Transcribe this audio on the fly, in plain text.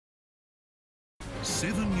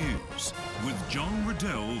7 News with John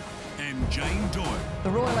Riddell and Jane Doyle. The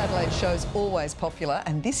Royal Adelaide Show is always popular,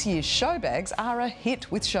 and this year's show bags are a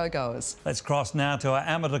hit with showgoers. Let's cross now to our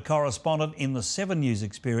amateur correspondent in the 7 News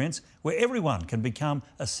experience, where everyone can become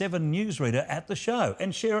a 7 News reader at the show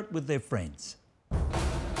and share it with their friends.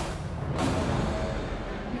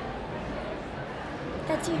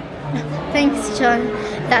 That's you. Thanks, John.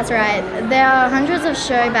 That's right. There are hundreds of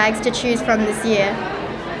show bags to choose from this year.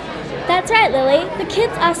 That's right, Lily. The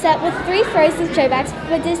kids are set with 3 Frozen show bags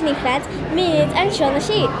for Disney fans, Minions and Shaun the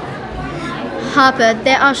Sheep. Harper,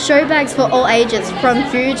 there are show bags for all ages, from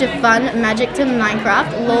food to fun, magic to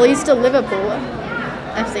Minecraft, lollies to Liverpool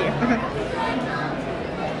FC.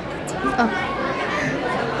 Oh.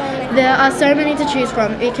 There are so many to choose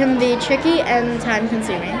from. It can be tricky and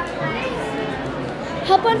time-consuming.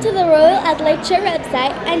 Hop onto the Royal Adelaide Show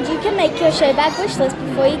website and you can make your show bag wish list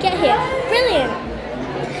before you get here. Brilliant!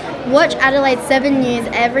 Watch Adelaide 7 News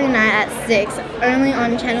every night at 6, only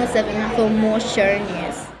on Channel 7 for more show news.